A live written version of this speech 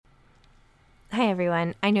Hi,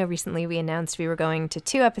 everyone. I know recently we announced we were going to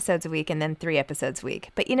 2 episodes a week and then 3 episodes a week.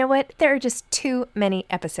 But you know what? There are just too many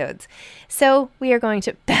episodes. So we are going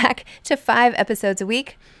back to 5 episodes a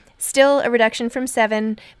week. Still a reduction from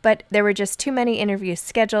 7, but there were just too many interviews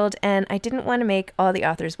scheduled, and I didn't want to make all the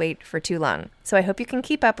authors wait for too long. So I hope you can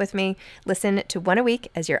keep up with me. Listen to 1 a week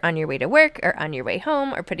as you're on your way to work or on your way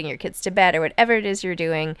home or putting your kids to bed or whatever it is you're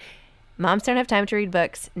doing. Moms Don't Have Time to Read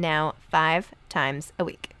Books, now 5 times a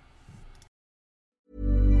week.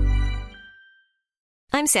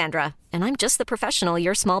 I'm Sandra, and I'm just the professional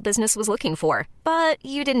your small business was looking for. But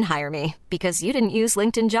you didn't hire me because you didn't use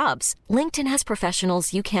LinkedIn Jobs. LinkedIn has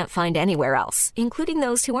professionals you can't find anywhere else, including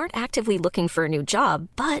those who aren't actively looking for a new job,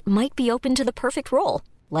 but might be open to the perfect role,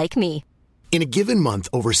 like me. In a given month,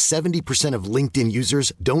 over 70% of LinkedIn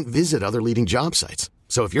users don't visit other leading job sites.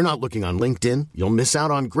 So if you're not looking on LinkedIn, you'll miss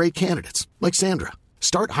out on great candidates like Sandra.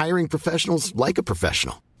 Start hiring professionals like a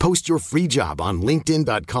professional. Post your free job on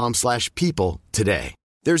linkedin.com/people today.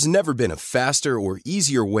 There's never been a faster or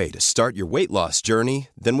easier way to start your weight loss journey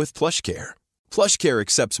than with PlushCare. PlushCare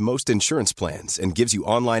accepts most insurance plans and gives you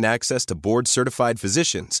online access to board-certified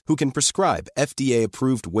physicians who can prescribe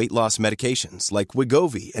FDA-approved weight loss medications like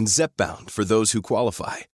Wegovy and Zepbound for those who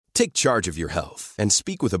qualify. Take charge of your health and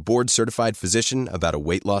speak with a board-certified physician about a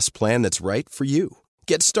weight loss plan that's right for you.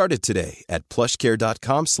 Get started today at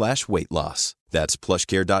plushcare.com/weight loss. That's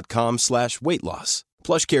plushcare.com/weight loss.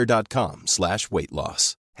 plushcare.com/weight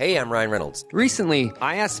loss. Hey, I'm Ryan Reynolds. Recently,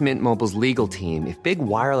 I asked Mint Mobile's legal team if big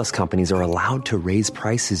wireless companies are allowed to raise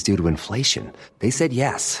prices due to inflation. They said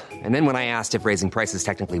yes. And then when I asked if raising prices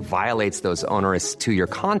technically violates those onerous 2-year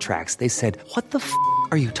contracts, they said, "What the f***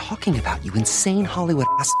 are you talking about, you insane Hollywood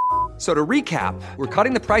ass?" So to recap, we're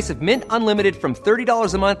cutting the price of Mint Unlimited from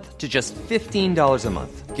 $30 a month to just $15 a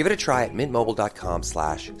month. Give it a try at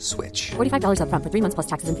mintmobile.com/switch. $45 up front for 3 months plus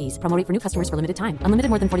taxes and fees. Promo rate for new customers for limited time. Unlimited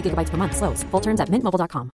more than 40 gigabytes per month. Slows full terms at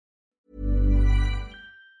mintmobile.com.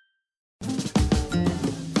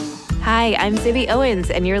 Hi, I'm Zibby Owens,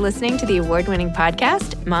 and you're listening to the award-winning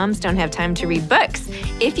podcast, Moms Don't Have Time to Read Books.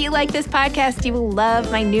 If you like this podcast, you will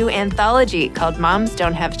love my new anthology called Moms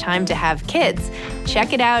Don't Have Time to Have Kids.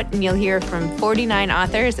 Check it out, and you'll hear from 49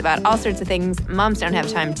 authors about all sorts of things moms don't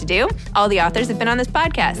have time to do. All the authors have been on this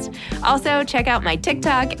podcast. Also, check out my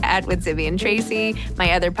TikTok, with Zibby and Tracy,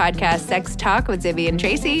 my other podcast, Sex Talk with Zibby and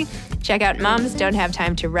Tracy. Check out Moms Don't Have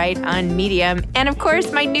Time to Write on Medium. And of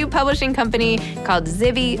course, my new publishing company called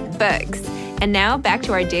Zibby Books. And now back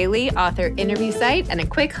to our daily author interview site and a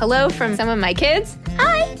quick hello from some of my kids.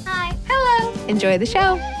 Hi. Hi. Hello. Enjoy the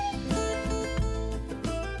show.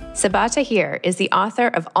 Sabaa Tahir is the author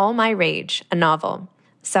of All My Rage, a novel.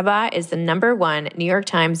 Sabaa is the #1 New York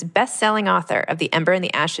Times best-selling author of the Ember and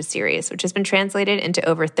the Ashes series, which has been translated into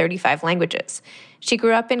over 35 languages. She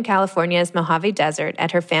grew up in California's Mojave Desert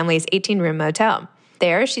at her family's 18-room motel.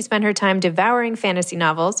 There, she spent her time devouring fantasy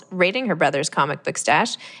novels, raiding her brother's comic book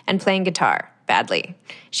stash, and playing guitar, badly.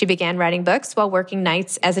 She began writing books while working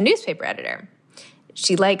nights as a newspaper editor.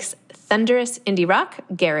 She likes thunderous indie rock,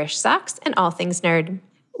 garish socks, and all things nerd.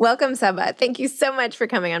 Welcome, Sabaa. Thank you so much for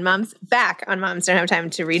coming on Moms Don't Have Time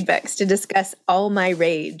to Read Books to discuss All My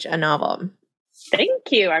Rage, a novel.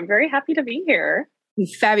 Thank you. I'm very happy to be here.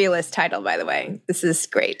 Fabulous title, by the way. This is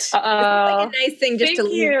great. This is like a nice thing just to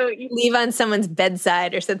leave on someone's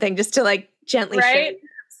bedside or something, just to like gently right?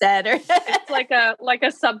 Said or it's like a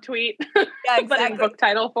subtweet, yeah, exactly. But in book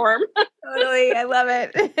title form. Totally, I love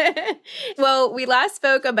it. Well, we last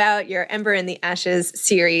spoke about your Ember and the Ashes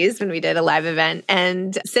series when we did a live event,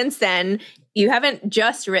 and since then, you haven't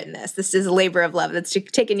just written this. This is a labor of love that's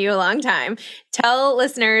taken you a long time. Tell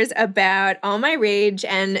listeners about All My Rage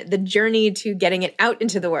and the journey to getting it out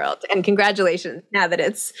into the world. And congratulations now that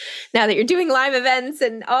you're doing live events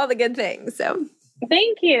and all the good things. So.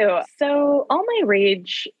 Thank you. So All My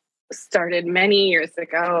Rage started many years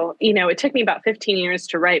ago. It took me about 15 years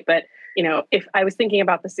to write, but if I was thinking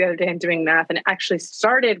about this the other day and doing math, and actually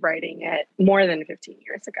started writing it more than 15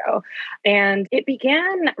 years ago. And it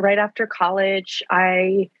began right after college.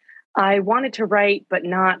 I wanted to write, but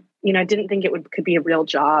not, I didn't think it could be a real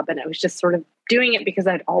job. And I was just sort of doing it because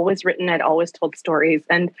I'd always written, I'd always told stories.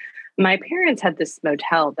 And my parents had this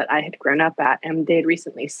motel that I had grown up at, and they had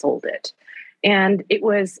recently sold it. And it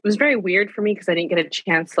was very weird for me because I didn't get a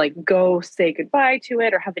chance to go say goodbye to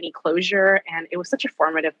it or have any closure. And it was such a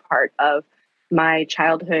formative part of my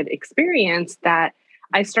childhood experience that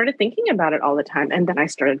I started thinking about it all the time. And then I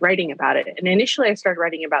started writing about it. And initially I started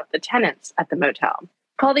writing about the tenants at the motel.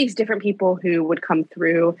 All these different people who would come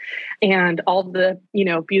through and all the,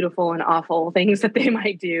 beautiful and awful things that they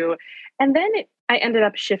might do. And then I ended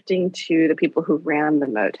up shifting to the people who ran the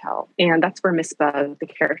motel. And that's where Misbah, the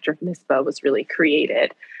character of Misbah, was really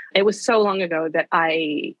created. It was so long ago that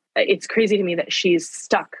it's crazy to me that she's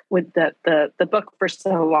stuck with the book for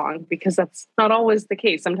so long, because that's not always the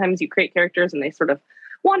case. Sometimes you create characters and they sort of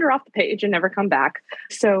wander off the page and never come back.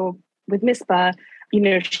 So with Misbah,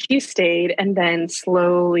 she stayed. And then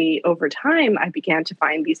slowly over time, I began to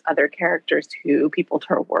find these other characters who peopled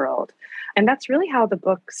her world. And that's really how the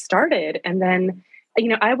book started. And then,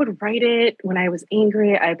 I would write it when I was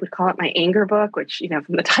angry. I would call it my anger book, which,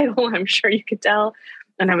 from the title, I'm sure you could tell.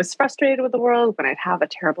 And I was frustrated with the world, when I'd have a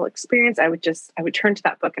terrible experience, I would turn to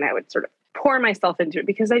that book and I would sort of pour myself into it,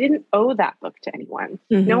 because I didn't owe that book to anyone.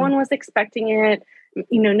 Mm-hmm. No one was expecting it.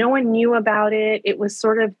 No one knew about it. It was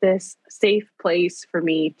sort of this safe place for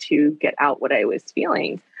me to get out what I was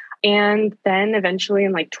feeling. And then eventually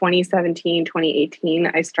in 2017, 2018,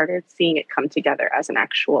 I started seeing it come together as an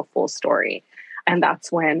actual full story. And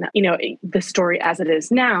that's when, the story as it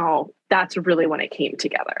is now, that's really when it came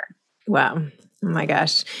together. Wow. Oh my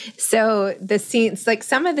gosh. So the scenes,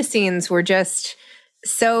 some of the scenes were just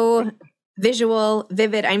so visual,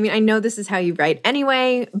 vivid. I mean, I know this is how you write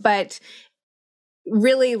anyway, but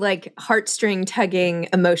really heartstring tugging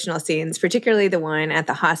emotional scenes, particularly the one at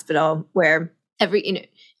the hospital where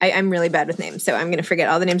I'm really bad with names, so I'm going to forget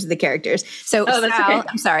all the names of the characters. So Sal, okay.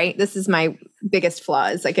 I'm sorry, this is my biggest flaw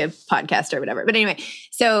as a podcaster or whatever. But anyway,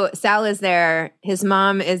 so Sal is there. His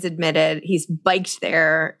mom is admitted. He's biked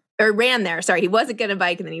there or ran there. Sorry, he wasn't going to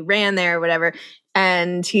bike and then he ran there or whatever.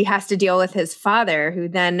 And he has to deal with his father, who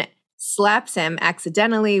then slaps him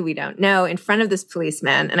accidentally, we don't know, in front of this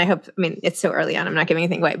policeman. And it's so early on, I'm not giving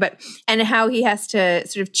anything away, and how he has to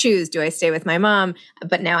sort of choose, do I stay with my mom?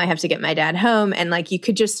 But now I have to get my dad home. And you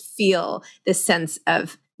could just feel this sense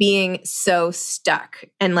of being so stuck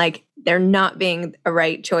and there not being a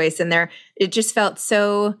right choice. And it just felt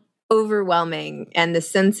so overwhelming, and the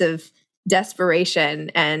sense of desperation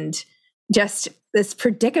and just this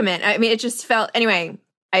predicament. It just felt, anyway,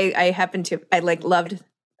 I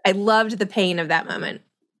loved the pain of that moment.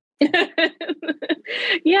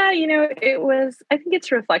 Yeah, I think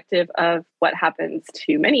it's reflective of what happens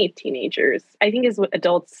to many teenagers. I think as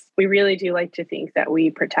adults, we really do like to think that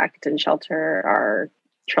we protect and shelter our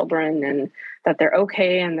children and that they're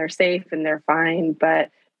okay and they're safe and they're fine.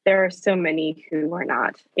 But there are so many who are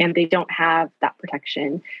not, and they don't have that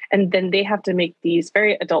protection. And then they have to make these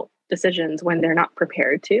very adult decisions when they're not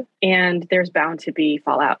prepared to. And there's bound to be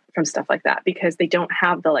fallout from stuff like that, because they don't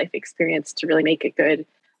have the life experience to really make a good,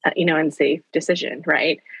 and safe decision,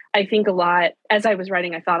 right? I think a lot, as I was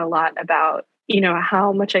writing, I thought a lot about,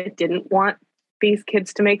 how much I didn't want these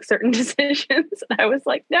kids to make certain decisions. I was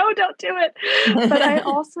like, no, don't do it. But I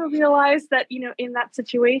also realized that, in that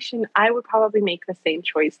situation, I would probably make the same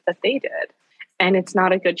choice that they did. And it's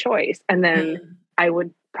not a good choice. And then I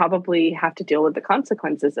would probably have to deal with the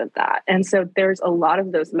consequences of that. And so there's a lot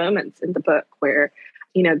of those moments in the book where,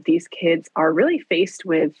 these kids are really faced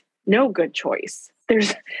with no good choice.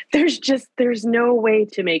 There's no way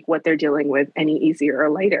to make what they're dealing with any easier or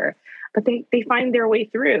lighter, but they find their way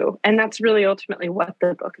through. And that's really ultimately what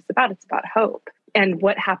the book is about. It's about hope and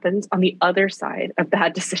what happens on the other side of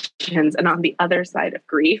bad decisions and on the other side of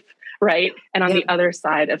grief, right? And on the other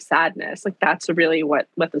side of sadness. That's really what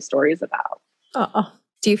the story is about. Oh,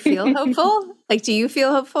 do you feel hopeful? Do you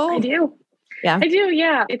feel hopeful? I do. Yeah. I do.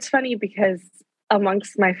 Yeah. It's funny because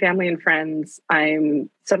amongst my family and friends, I'm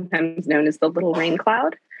sometimes known as the little rain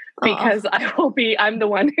cloud, because I'm the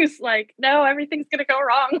one who's like, no, everything's going to go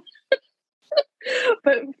wrong.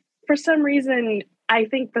 But for some reason, I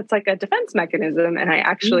think that's a defense mechanism. And I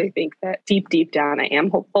actually think that deep down, I am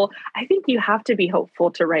hopeful. I think you have to be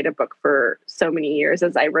hopeful to write a book for so many years,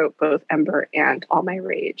 as I wrote both Ember and All My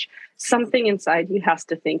Rage. Something inside you has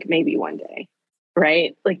to think maybe one day,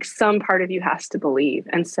 right? Some part of you has to believe.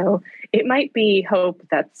 And so it might be hope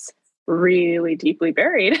that's really deeply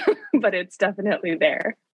buried, but it's definitely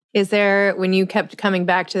there. Is there, when you kept coming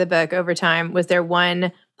back to the book over time, was there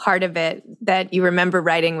one part of it that you remember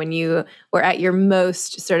writing when you were at your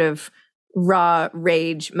most sort of raw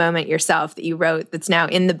rage moment yourself that you wrote that's now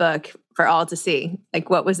in the book for all to see?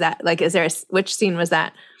 What was that? Which scene was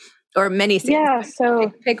that? Or many scenes? Yeah,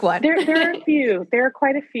 so pick one. There are a few. There are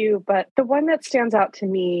quite a few, but the one that stands out to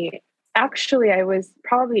me, actually, I was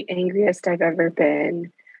probably angriest I've ever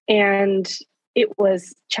been. And it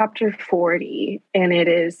was chapter 40, and it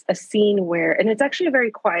is a scene where, and it's actually a very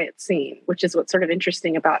quiet scene, which is what's sort of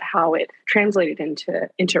interesting about how it translated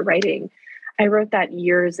into writing. I wrote that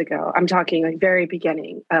years ago. I'm talking very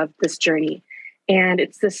beginning of this journey. And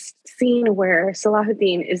it's this scene where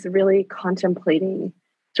Salahuddin is really contemplating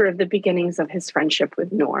sort of the beginnings of his friendship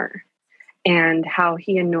with Noor and how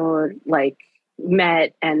he and Noor like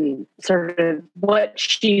met and sort of what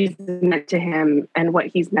she's meant to him and what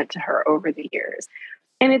he's meant to her over the years.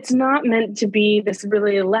 And it's not meant to be this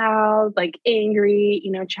really loud, like angry,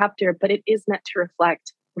 chapter, but it is meant to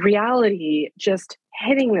reflect reality just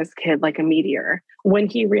hitting this kid like a meteor when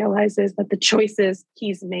he realizes that the choices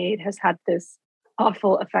he's made has had this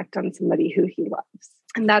awful effect on somebody who he loves.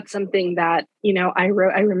 And that's something that, I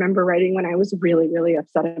remember writing when I was really, really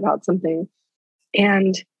upset about something.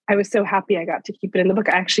 And I was so happy I got to keep it in the book.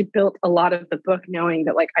 I actually built a lot of the book knowing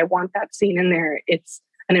that, like, I want that scene in there. It's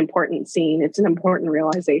an important scene. It's an important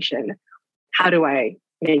realization. How do I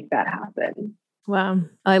make that happen? Wow.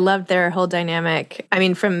 I loved their whole dynamic. I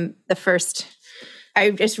mean, from the first,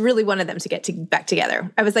 I just really wanted them to get back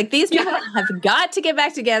together. I was like, these people have got to get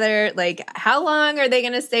back together. Like, how long are they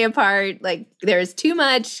going to stay apart? Like, there's too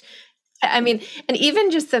much. I mean, and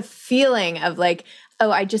even just the feeling of like, oh,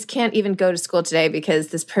 I just can't even go to school today because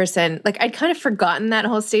this person, like, I'd kind of forgotten that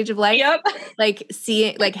whole stage of life. Yep.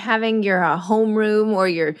 Like having your homeroom or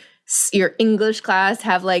your English class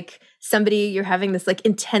have like somebody you're having this like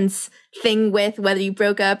intense thing with, whether you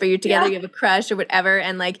broke up or you're together, you have a crush or whatever.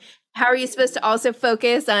 And like, how are you supposed to also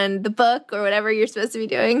focus on the book or whatever you're supposed to be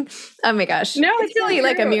doing? Oh my gosh. No, it's really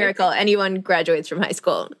like a miracle. Anyone graduates from high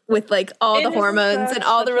school with like all the hormones and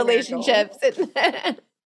all the relationships.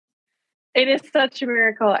 It is such a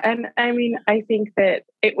miracle. And I mean, I think that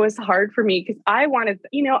it was hard for me because I wanted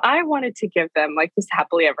to give them like this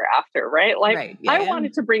happily ever after, right? Like I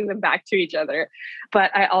wanted to bring them back to each other.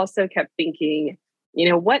 But I also kept thinking,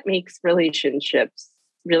 what makes relationships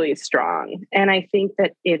really strong? And I think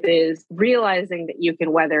that it is realizing that you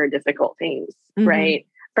can weather difficult things, right?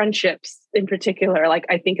 Friendships in particular, like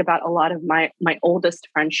I think about a lot of my oldest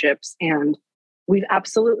friendships, and we've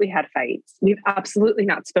absolutely had fights. We've absolutely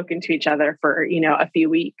not spoken to each other for, a few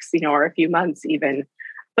weeks, or a few months even,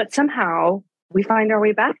 but somehow we find our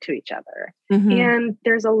way back to each other. And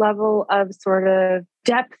there's a level of sort of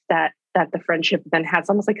depth that the friendship then has,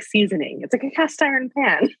 almost like seasoning. It's like a cast iron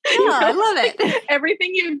pan. Oh, I love it.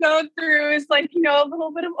 Everything you go through is like, a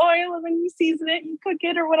little bit of oil, and then you season it, you cook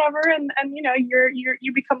it or whatever. And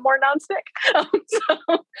you become more nonstick.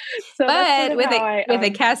 So but with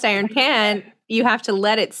a cast iron pan, you have to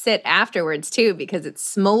let it sit afterwards too, because it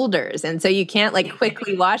smolders. And so you can't like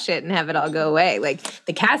quickly wash it and have it all go away. Like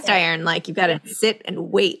the cast iron, like you've got to sit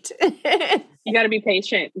and wait. You got to be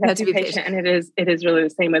patient. You have to be patient. And it is really the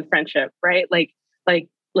same with friendship, right? Like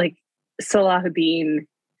Salahuddin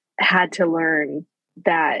had to learn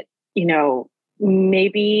that,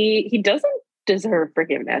 maybe he doesn't deserve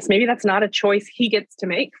forgiveness. Maybe that's not a choice he gets to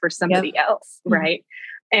make for somebody else, right?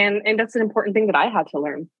 And that's an important thing that I had to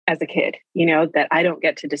learn as a kid, that I don't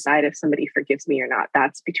get to decide if somebody forgives me or not.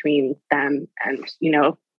 That's between them and,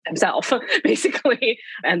 himself, basically.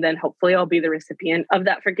 And then hopefully I'll be the recipient of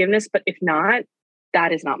that forgiveness. But if not,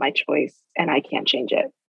 that is not my choice and I can't change it.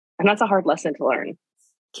 And that's a hard lesson to learn.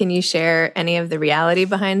 Can you share any of the reality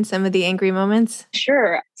behind some of the angry moments?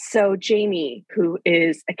 Sure. So Jamie, who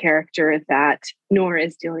is a character that Noor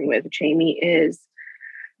is dealing with, Jamie is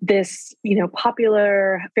this,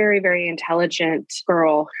 popular, very, very intelligent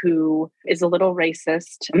girl who is a little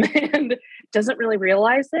racist and doesn't really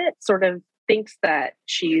realize it, sort of thinks that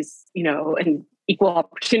she's, an equal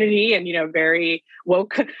opportunity and, very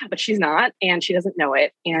woke, but she's not, and she doesn't know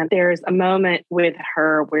it. And there's a moment with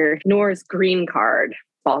her where Noor's green card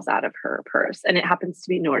falls out of her purse. And it happens to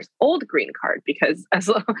be Noor's old green card, because as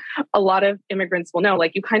a lot of immigrants will know,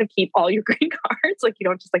 like you kind of keep all your green cards, like you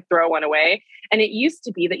don't just like throw one away. And it used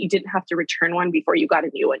to be that you didn't have to return one before you got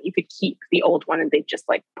a new one. You could keep the old one and they just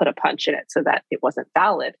like put a punch in it so that it wasn't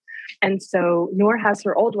valid. And so Noor has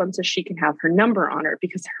her old one so she can have her number on her,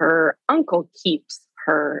 because her uncle keeps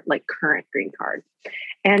her like current green card.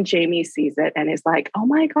 And Jamie sees it and is like, oh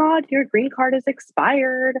my God, your green card is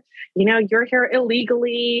expired. You're here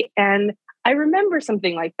illegally. And I remember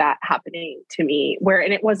something like that happening to me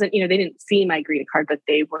and it wasn't, they didn't see my green card, but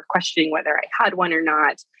they were questioning whether I had one or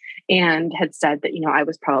not, and had said that, I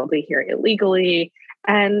was probably here illegally.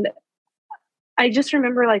 And I just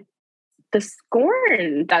remember like the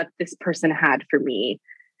scorn that this person had for me,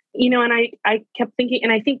 and I kept thinking,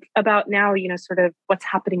 and I think about now, sort of what's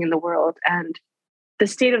happening in the world and the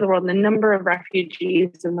state of the world and the number of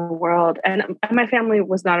refugees in the world. And my family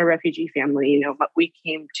was not a refugee family, but we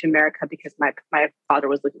came to America because my father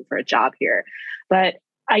was looking for a job here. But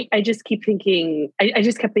I just keep thinking, I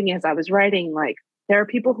just kept thinking as I was writing, like, there are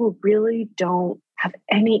people who really don't have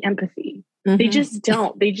any empathy. They just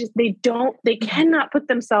don't. They cannot put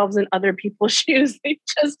themselves in other people's shoes. They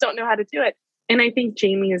just don't know how to do it. And I think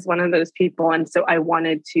Jamie is one of those people. And so I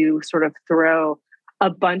wanted to sort of throw a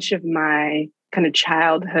bunch of my kind of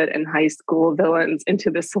childhood and high school villains into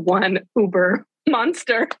this one uber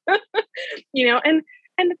monster, and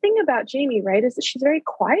the thing about Jamie, right, is that she's very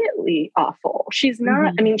quietly awful. She's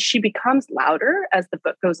not, I mean, she becomes louder as the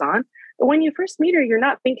book goes on. But when you first meet her, you're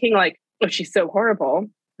not thinking like, oh, she's so horrible.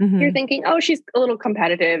 You're thinking, oh, she's a little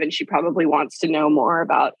competitive and she probably wants to know more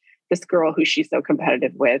about this girl who she's so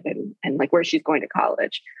competitive with and like where she's going to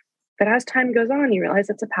college. But as time goes on, you realize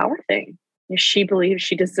it's a power thing. She believes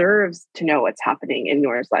she deserves to know what's happening in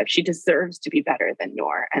Noor's life. She deserves to be better than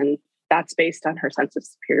Noor. And that's based on her sense of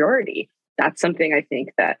superiority. That's something I think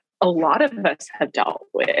that a lot of us have dealt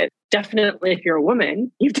with. Definitely, if you're a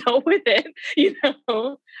woman, you've dealt with it,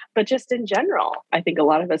 But just in general, I think a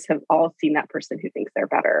lot of us have all seen that person who thinks they're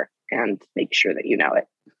better and make sure that you know it.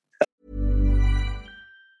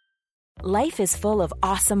 Life is full of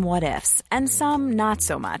awesome what ifs and some not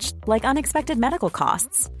so much, like unexpected medical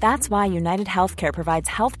costs. That's why United Healthcare provides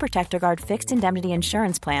Health Protector Guard fixed indemnity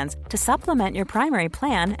insurance plans to supplement your primary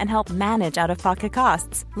plan and help manage out-of-pocket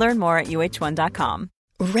costs. Learn more at UH1.com.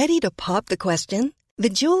 Ready to pop the question? The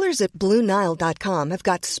jewelers at BlueNile.com have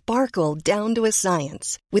got sparkle down to a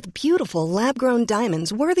science with beautiful lab-grown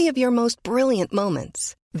diamonds worthy of your most brilliant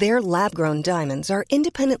moments. Their lab-grown diamonds are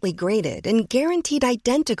independently graded and guaranteed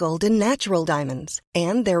identical to natural diamonds.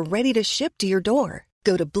 And they're ready to ship to your door.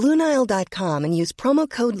 Go to BlueNile.com and use promo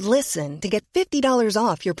code LISTEN to get $50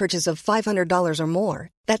 off your purchase of $500 or more.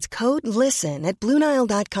 That's code LISTEN at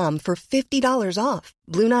BlueNile.com for $50 off.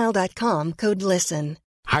 BlueNile.com, code LISTEN.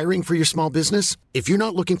 Hiring for your small business? If you're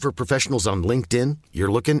not looking for professionals on LinkedIn,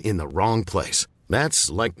 you're looking in the wrong place. That's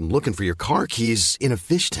like looking for your car keys in a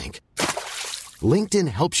fish tank. LinkedIn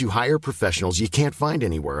helps you hire professionals you can't find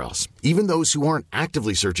anywhere else, even those who aren't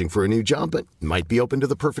actively searching for a new job but might be open to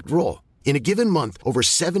the perfect role. In a given month, over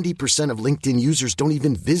 70% of LinkedIn users don't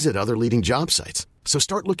even visit other leading job sites. So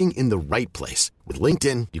start looking in the right place. With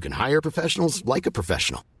LinkedIn, you can hire professionals like a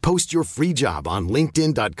professional. Post your free job on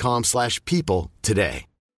linkedin.com/people today.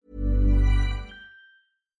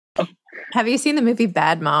 Have you seen the movie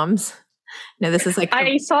Bad Moms? No, this is like...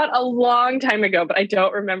 I saw it a long time ago, but I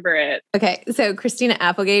don't remember it. Okay, so Christina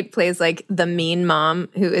Applegate plays like the mean mom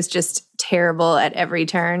who is just terrible at every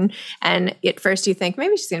turn. And at first you think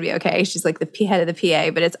maybe she's going to be okay. She's like the head of the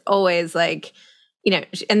PA, but it's always like,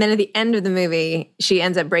 and then at the end of the movie, she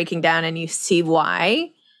ends up breaking down and you see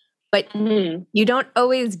why. But you don't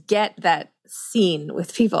always get that scene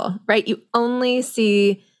with people, right? You only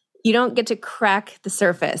see... You don't get to crack the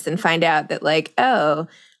surface and find out that like, oh,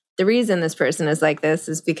 the reason this person is like this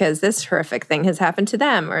is because this horrific thing has happened to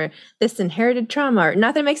them or this inherited trauma, or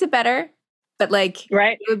not that it makes it better, but like,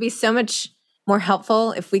 right. It would be so much more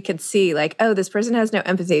helpful if we could see like, oh, this person has no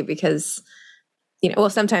empathy because,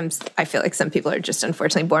 well, sometimes I feel like some people are just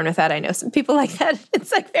unfortunately born with that. I know some people like that.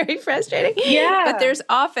 It's like very frustrating. Yeah. But there's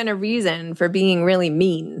often a reason for being really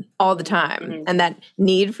mean all the time and that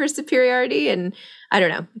need for superiority. And I don't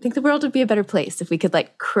know. I think the world would be a better place if we could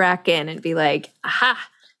like crack in and be like, aha,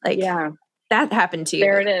 like that happened to you.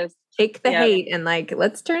 There it is. Take the hate and like,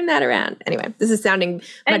 let's turn that around. Anyway, this is sounding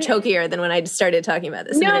much hokier than when I started talking about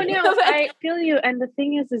this. No, I feel you. And the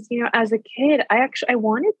thing is, as a kid, I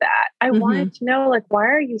wanted that. I wanted to know, like, why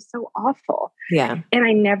are you so awful? Yeah. And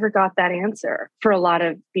I never got that answer for a lot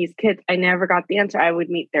of these kids. I never got the answer. I would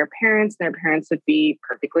meet their parents. Their parents would be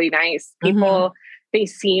perfectly nice people. They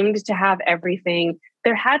seemed to have everything.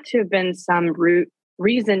 There had to have been some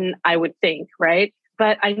reason, I would think, right?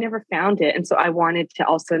 But I never found it. And so I wanted to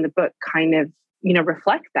also in the book kind of,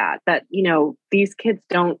 reflect that, these kids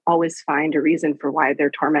don't always find a reason for why their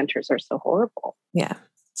tormentors are so horrible. Yeah,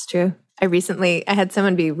 it's true. I had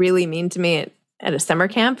someone be really mean to me at a summer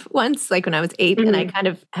camp once, like when I was 8, and I kind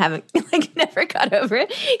of haven't like never got over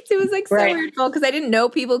it. It was like so hurtful because I didn't know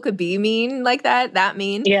people could be mean like that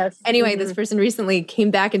mean. Yes. Anyway, this person recently came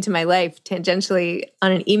back into my life tangentially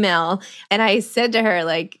on an email. And I said to her,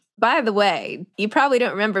 like, by the way, you probably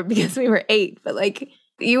don't remember because we were 8, but like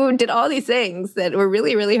you did all these things that were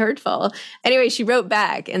really, really hurtful. Anyway, she wrote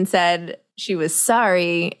back and said she was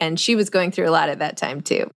sorry and she was going through a lot at that time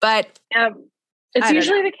too. But it's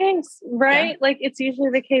usually the case, right? Yeah. Like it's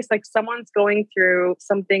usually the case. Like someone's going through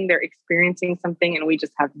something, they're experiencing something, and we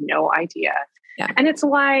just have no idea. Yeah. And it's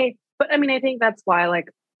why, but I mean, I think that's why, like,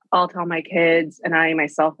 I'll tell my kids, and I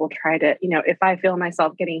myself will try to, if I feel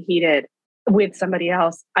myself getting heated with somebody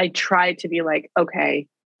else, I try to be like, okay,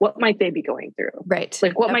 what might they be going through? Right.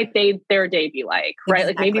 Like, what might their day be like? Right.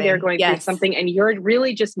 Exactly. Like maybe they're going through something and you're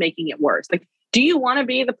really just making it worse. Like do you want to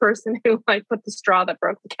be the person who like put the straw that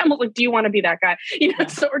broke the camel? Like, do you want to be that guy?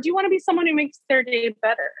 So, or do you want to be someone who makes their day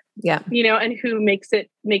better? Yeah. And who makes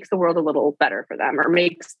the world a little better for them, or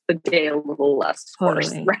makes the day a little less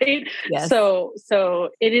worse, right? Yes. So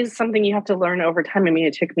it is something you have to learn over time. I mean,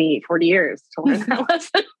 it took me 40 years to learn that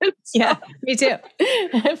lesson. Yeah, me too.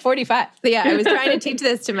 45. But yeah, I was trying to teach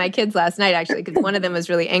this to my kids last night, actually, because one of them was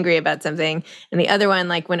really angry about something, and the other one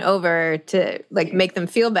like went over to like make them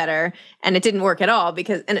feel better, and it didn't work at all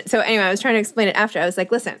so anyway, I was trying to explain it after. I was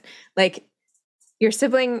like, listen, like your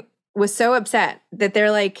sibling was so upset that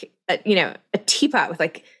they're like, a teapot with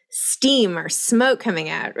like steam or smoke coming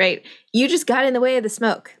out, right? You just got in the way of the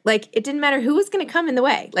smoke. Like it didn't matter who was going to come in the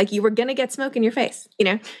way. Like you were going to get smoke in your face,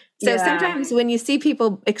 So sometimes when you see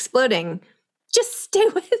people exploding, just stay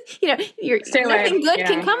with, nothing good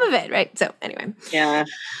can come of it, right? So anyway, yeah,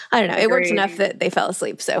 I don't know. It worked enough that they fell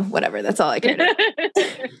asleep. So whatever, that's all I cared about.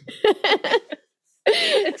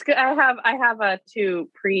 It's good. I have 2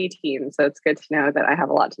 preteens, so it's good to know that I have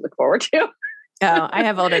a lot to look forward to. Oh, I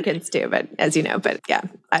have older kids too, but as you know, yeah,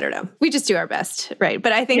 I don't know. We just do our best, right?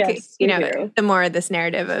 But I think, the more this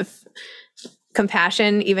narrative of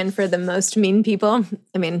compassion, even for the most mean people,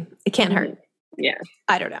 I mean, it can't hurt. Yeah.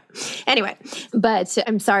 I don't know. Anyway, but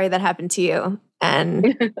I'm sorry that happened to you.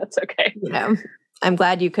 And that's okay. I'm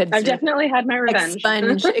glad you could. I've definitely had my revenge.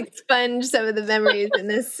 Expunge some of the memories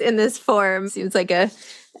in this form. Seems like a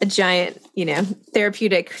giant,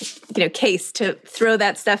 therapeutic, case to throw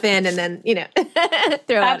that stuff in and then,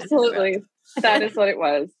 throw out. Absolutely. That is what it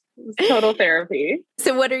was. It was total therapy.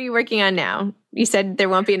 So what are you working on now? You said there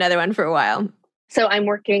won't be another one for a while. So I'm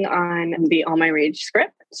working on the All My Rage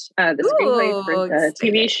script, the screenplay for the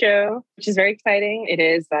TV show, which is very exciting. It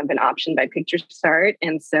is been optioned by Picture Start.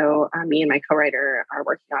 And so me and my co-writer are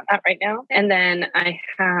working on that right now. And then I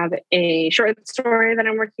have a short story that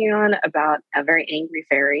I'm working on about a very angry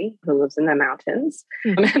fairy who lives in the mountains.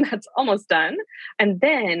 And that's almost done. And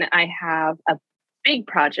then I have a big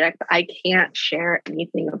project. I can't share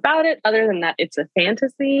anything about it other than that it's a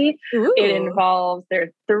fantasy. Ooh. There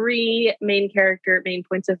are 3 main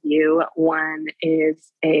points of view. One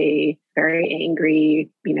is a very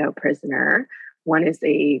angry, prisoner. One is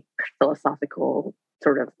a philosophical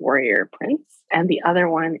sort of warrior prince. And the other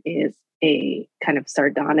one is a kind of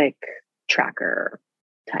sardonic tracker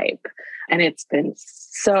type. And it's been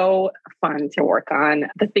so fun to work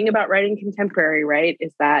on. The thing about writing contemporary, right,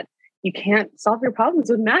 is that you can't solve your problems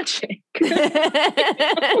with magic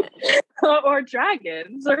or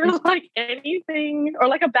dragons or like anything or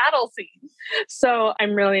like a battle scene. So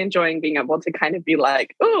I'm really enjoying being able to kind of be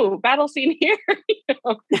like, ooh, battle scene here.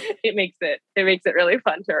 It makes it really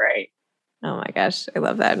fun to write. Oh my gosh. I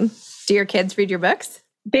love that. Do your kids read your books?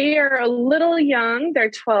 They are a little young. They're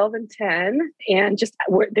 12 and 10, and just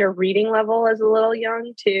their reading level is a little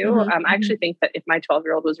young too. I actually think that if my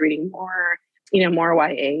 12-year-old was reading more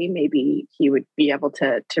YA, maybe he would be able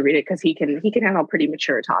to read it because he can handle pretty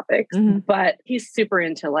mature topics. But he's super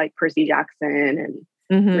into like Percy Jackson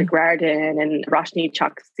and Rick Riordan and Roshni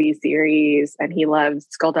Chokshi series, and he loves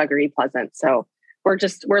Skullduggery Pleasant. So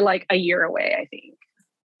we're like a year away, I think.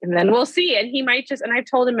 And then we'll see. And he might and I've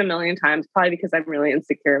told him a million times, probably because I'm really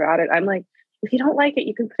insecure about it. I'm like, if you don't like it,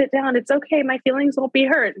 you can put it down. It's okay. My feelings won't be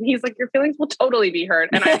hurt. And he's like, your feelings will totally be hurt.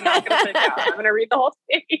 And I'm not going to put it down. I'm going to read the whole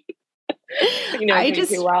thing.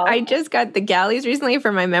 I just got the galleys recently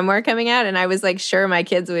for my memoir coming out, and I was like sure my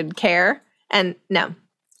kids would care. And no.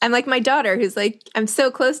 I'm like my daughter who's like I'm so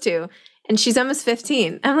close to, and she's almost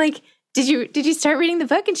 15. I'm like, did you start reading the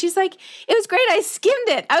book? And she's like, it was great. I skimmed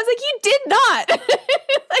it. I was like, you did not.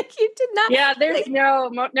 Like you did not. Yeah, there's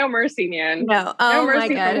no mercy, man. No. Oh no mercy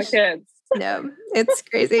my gosh. from the kids. No, it's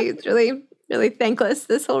crazy. It's really, really thankless,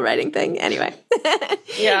 this whole writing thing. Anyway.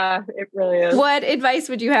 Yeah, it really is. What advice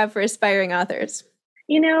would you have for aspiring authors?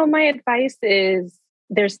 My advice is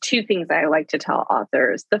there's 2 things I like to tell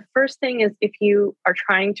authors. The first thing is if you are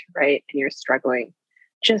trying to write and you're struggling,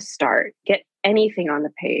 just start. Get anything on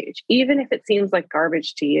the page. Even if it seems like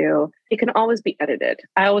garbage to you, it can always be edited.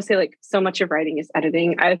 I always say like so much of writing is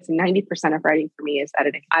editing. I'd say 90% of writing for me is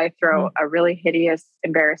editing. I throw a really hideous,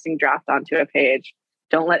 embarrassing draft onto a page.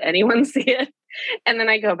 Don't let anyone see it. And then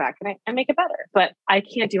I go back and I make it better. But I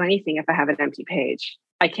can't do anything if I have an empty page.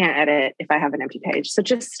 I can't edit if I have an empty page. So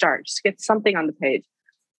just start. Just get something on the page.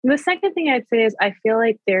 And the second thing I'd say is I feel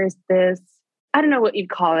like there's this, I don't know what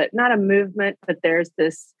you'd call it, not a movement, but there's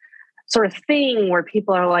this sort of thing where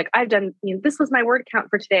people are like, I've done, this was my word count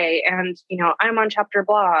for today. And, I'm on chapter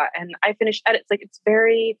blah and I finished edits. Like it's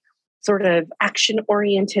very sort of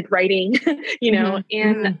action-oriented writing,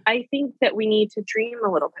 and I think that we need to dream a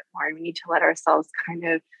little bit more. We need to let ourselves kind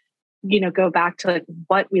of go back to like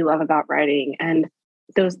what we love about writing and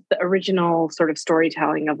the original sort of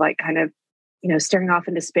storytelling of like kind of, staring off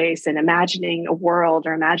into space and imagining a world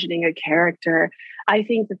or imagining a character. I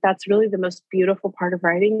think that that's really the most beautiful part of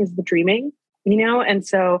writing is the dreaming, And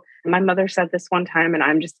so my mother said this one time, and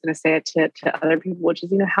I'm just going to say it to other people, which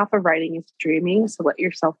is, half of writing is dreaming. So let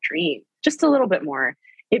yourself dream just a little bit more.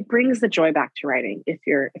 It brings the joy back to writing if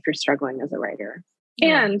you're struggling as a writer.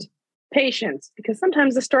 Yeah. And patience, because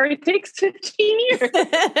sometimes the story takes 15 years.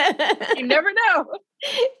 You never know.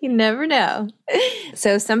 You never know.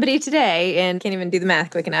 So somebody today, and can't even do the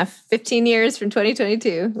math quick enough, 15 years from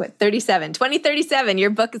 2022, 2037, your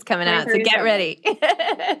book is coming out. So get ready.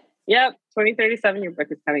 Yep. 2037, your book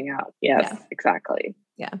is coming out. Yes, exactly.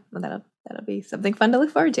 Yeah. Well, that'll be something fun to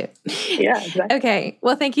look forward to. Yeah, exactly. Okay.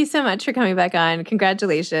 Well, thank you so much for coming back on.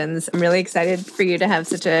 Congratulations. I'm really excited for you to have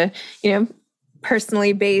such a,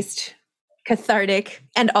 personally based, cathartic,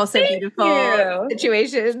 and also beautiful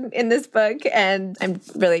situation in this book. And I'm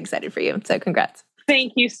really excited for you. So congrats.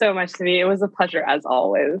 Thank you so much, Sydney. It was a pleasure as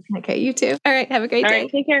always. Okay, you too. All right. Have a great day. All right,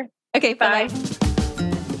 take care. Okay, bye-bye.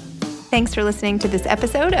 Thanks for listening to this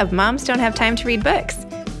episode of Moms Don't Have Time to Read Books.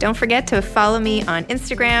 Don't forget to follow me on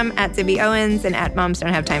Instagram at Zibby Owens and at Moms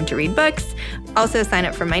Don't Have Time to Read Books. Also sign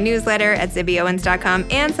up for my newsletter at zibbyowens.com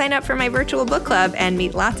and sign up for my virtual book club and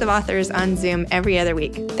meet lots of authors on Zoom every other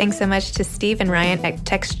week. Thanks so much to Steve and Ryan at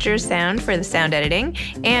Texture Sound for the sound editing.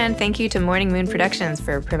 And thank you to Morning Moon Productions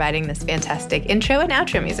for providing this fantastic intro and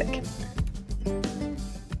outro music.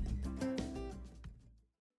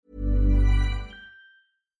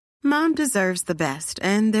 Mom deserves the best,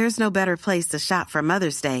 and there's no better place to shop for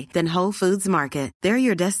Mother's Day than Whole Foods Market. They're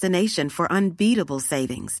your destination for unbeatable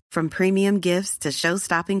savings, from premium gifts to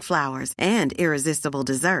show-stopping flowers and irresistible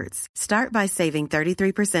desserts. Start by saving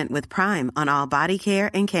 33% with Prime on all body care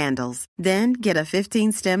and candles. Then get a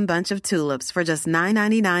 15-stem bunch of tulips for just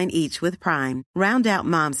 $9.99 each with Prime. Round out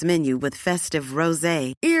Mom's menu with festive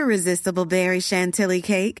rosé, irresistible berry chantilly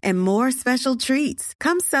cake, and more special treats.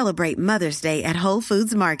 Come celebrate Mother's Day at Whole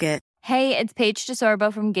Foods Market. Hey, it's Paige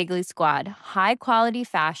DeSorbo from Giggly Squad. High quality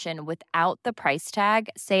fashion without the price tag.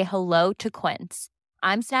 Say hello to Quince.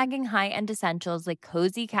 I'm snagging high-end essentials like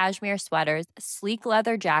cozy cashmere sweaters, sleek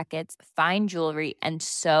leather jackets, fine jewelry, and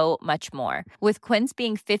so much more. With Quince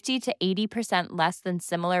being 50 to 80% less than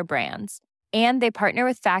similar brands. And they partner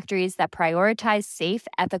with factories that prioritize safe,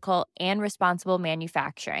 ethical, and responsible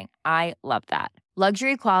manufacturing. I love that.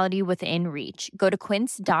 Luxury quality within reach. Go to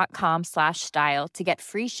quince.com/style to get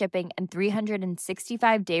free shipping and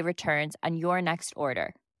 365-day returns on your next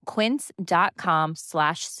order.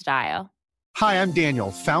 Quince.com/style. Hi, I'm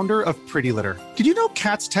Daniel, founder of Pretty Litter. Did you know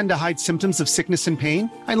cats tend to hide symptoms of sickness and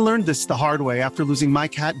pain? I learned this the hard way after losing my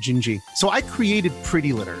cat, Gingy. So I created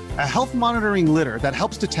Pretty Litter, a health monitoring litter that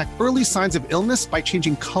helps detect early signs of illness by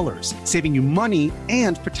changing colors, saving you money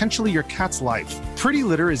and potentially your cat's life. Pretty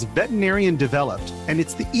Litter is veterinarian developed, and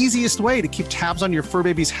it's the easiest way to keep tabs on your fur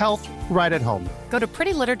baby's health right at home. Go to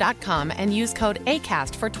prettylitter.com and use code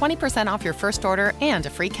ACAST for 20% off your first order and a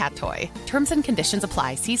free cat toy. Terms and conditions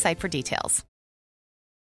apply. See site for details.